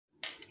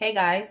Hey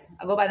guys,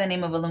 I go by the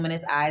name of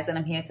Illuminous Eyes and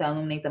I'm here to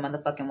illuminate the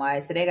motherfucking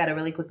wise. Today I got a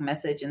really quick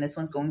message and this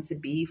one's going to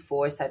be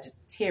for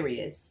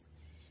Sagittarius.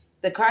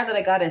 The card that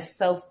I got is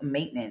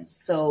self-maintenance.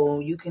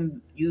 So you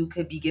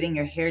could be getting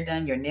your hair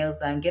done, your nails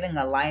done, getting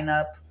a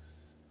lineup,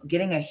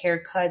 getting a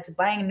haircut,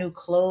 buying new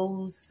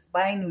clothes,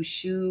 buying new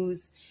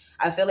shoes.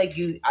 I feel like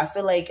you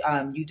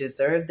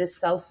deserve this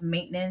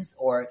self-maintenance,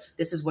 or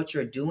this is what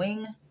you're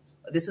doing.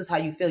 This is how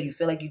you feel. You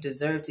feel like you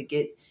deserve to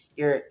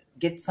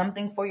get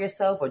something for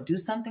yourself or do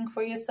something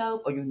for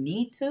yourself, or you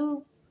need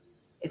to.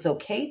 It's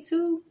okay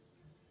to.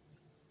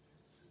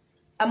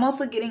 I'm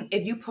also getting,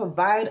 if you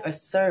provide a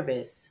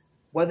service,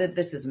 whether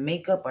this is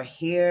makeup or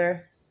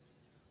hair,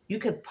 you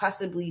could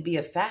possibly be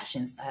a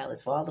fashion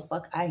stylist for all the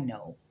fuck I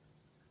know.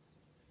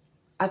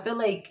 I feel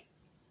like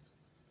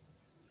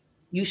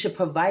you should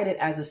provide it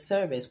as a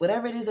service.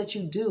 Whatever it is that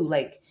you do,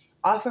 like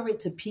offer it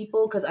to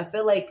people. Because I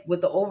feel like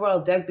with the overall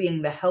deck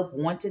being the help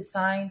wanted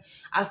sign,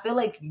 I feel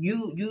like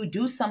you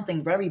do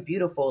something very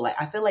beautiful. Like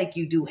I feel like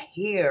you do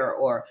hair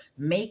or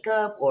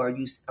makeup, or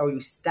you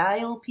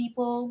style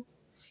people.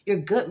 You're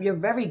good. You're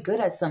very good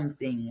at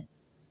something.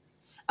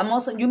 I'm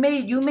also, you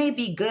may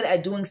be good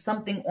at doing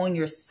something on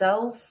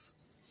yourself.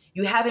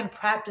 You haven't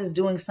practiced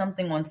doing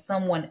something on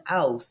someone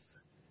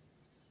else.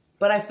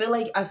 But I feel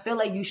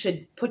like you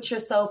should put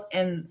yourself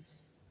in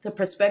the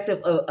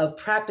perspective of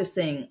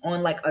practicing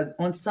on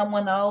on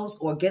someone else,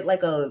 or get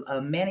like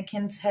a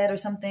mannequin's head or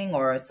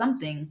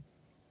something,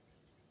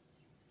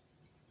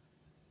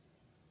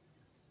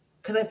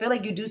 because I feel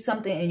like you do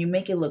something and you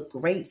make it look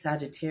great,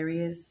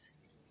 Sagittarius.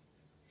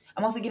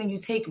 I'm also getting, you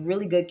take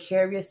really good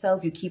care of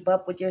yourself. You keep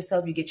up with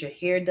yourself. You get your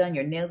hair done,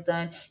 your nails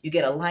done. You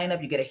get a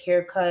lineup. You get a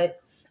haircut.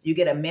 You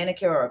get a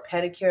manicure or a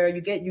pedicure.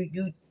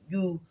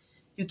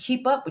 You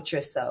keep up with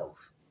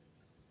yourself.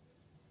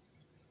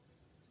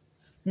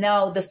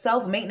 Now, the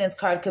self-maintenance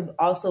card could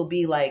also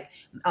be like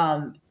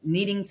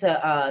needing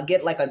to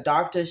get like a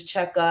doctor's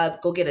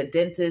checkup, go get a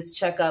dentist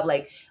checkup,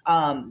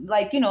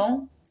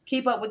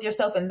 keep up with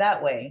yourself in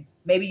that way.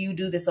 Maybe you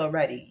do this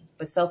already,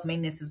 but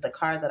self-maintenance is the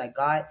card that I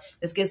got.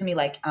 This gives me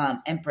like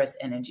Empress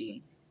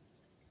energy.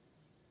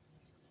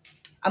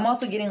 I'm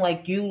also getting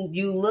like you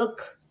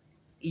look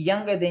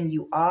younger than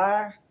you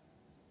are.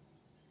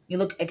 You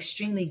look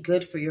extremely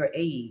good for your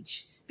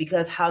age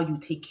because how you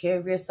take care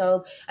of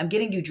yourself. I'm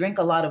getting, you drink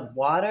a lot of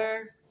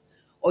water,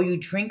 or you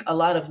drink a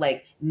lot of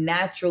like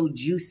natural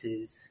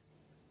juices,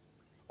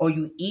 or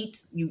you eat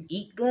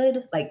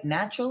good, like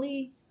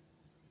naturally.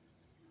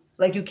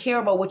 Like you care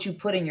about what you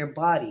put in your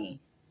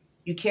body.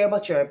 You care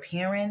about your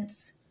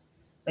appearance.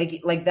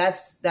 Like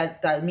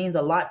that means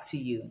a lot to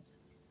you.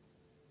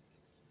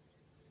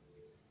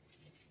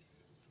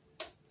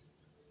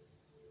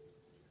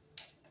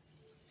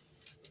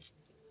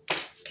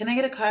 Can I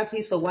get a card,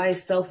 please, for why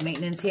is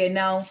self-maintenance here?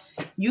 Now,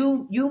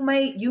 you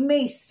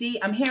may see,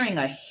 I'm hearing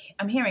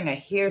a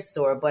hair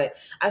store, but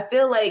I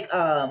feel like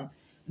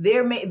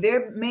there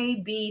may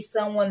be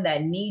someone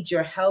that needs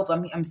your help.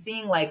 I'm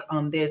seeing like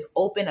there's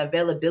open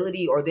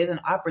availability, or there's an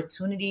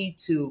opportunity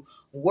to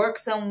work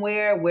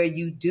somewhere where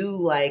you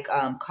do like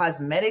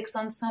cosmetics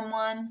on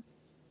someone.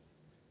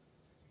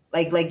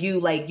 Like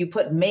you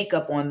put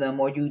makeup on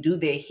them, or you do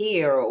their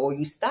hair, or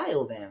you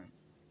style them.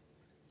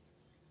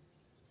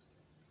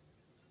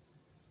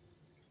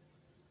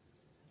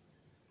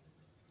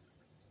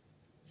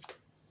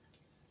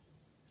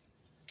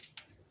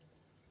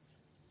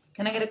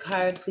 Can I get a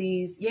card,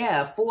 please?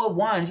 Yeah, Four of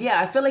Wands. Yeah,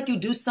 I feel like you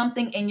do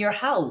something in your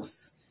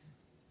house.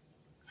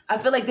 I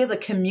feel like there's a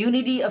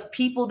community of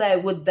people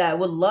that would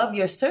love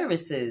your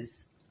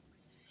services.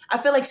 I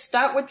feel like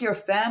start with your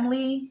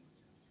family,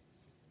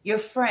 your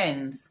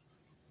friends.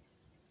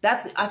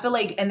 I feel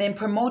like, and then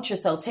promote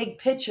yourself, take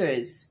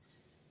pictures.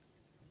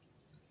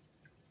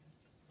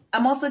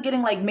 I'm also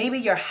getting like maybe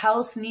your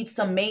house needs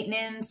some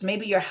maintenance.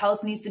 Maybe your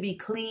house needs to be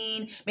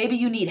clean. Maybe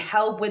you need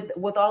help with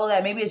all of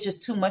that. Maybe it's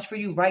just too much for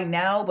you right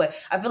now, but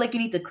I feel like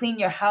you need to clean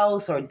your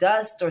house, or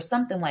dust, or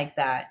something like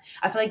that.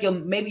 I feel like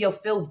you'll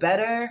feel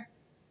better.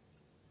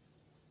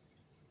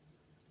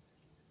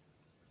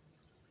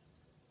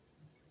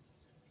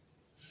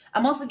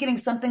 I'm also getting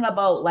something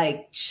about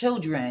like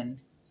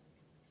children.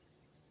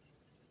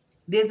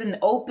 There's an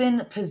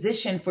open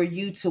position for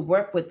you to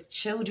work with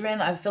children.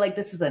 I feel like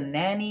this is a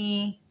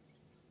nanny.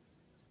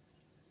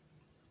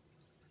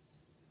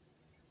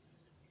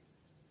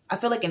 I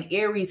feel like an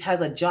Aries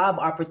has a job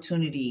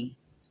opportunity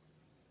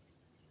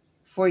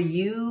for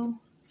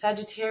you,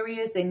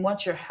 Sagittarius. They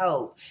want your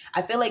help.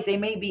 I feel like they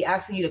may be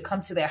asking you to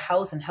come to their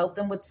house and help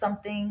them with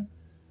something.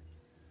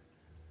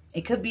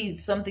 It could be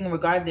something in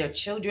regard to their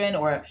children,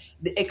 or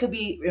it could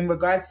be in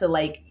regards to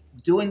like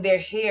doing their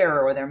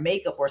hair or their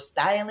makeup or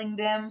styling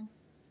them.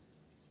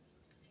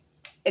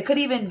 They could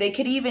even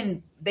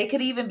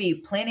be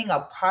planning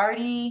a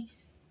party,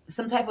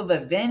 some type of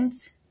event.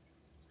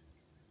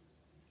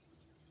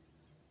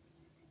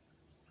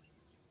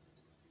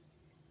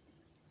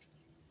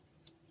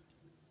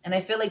 And I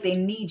feel like they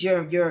need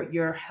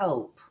your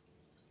help.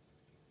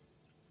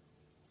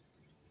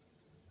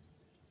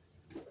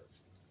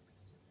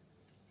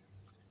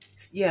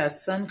 yeah,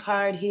 sun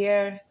card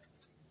here.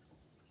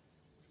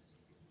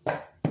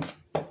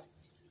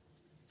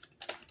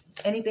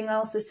 Anything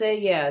else to say?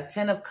 Yeah,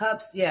 10 of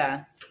Cups.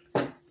 Yeah.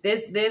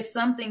 There's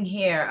something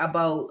here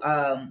about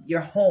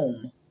your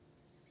home,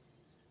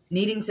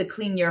 needing to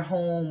clean your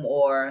home,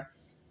 or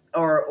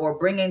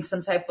bringing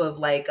some type of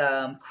like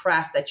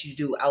craft that you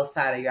do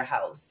outside of your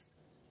house.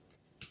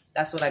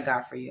 That's what I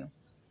got for you.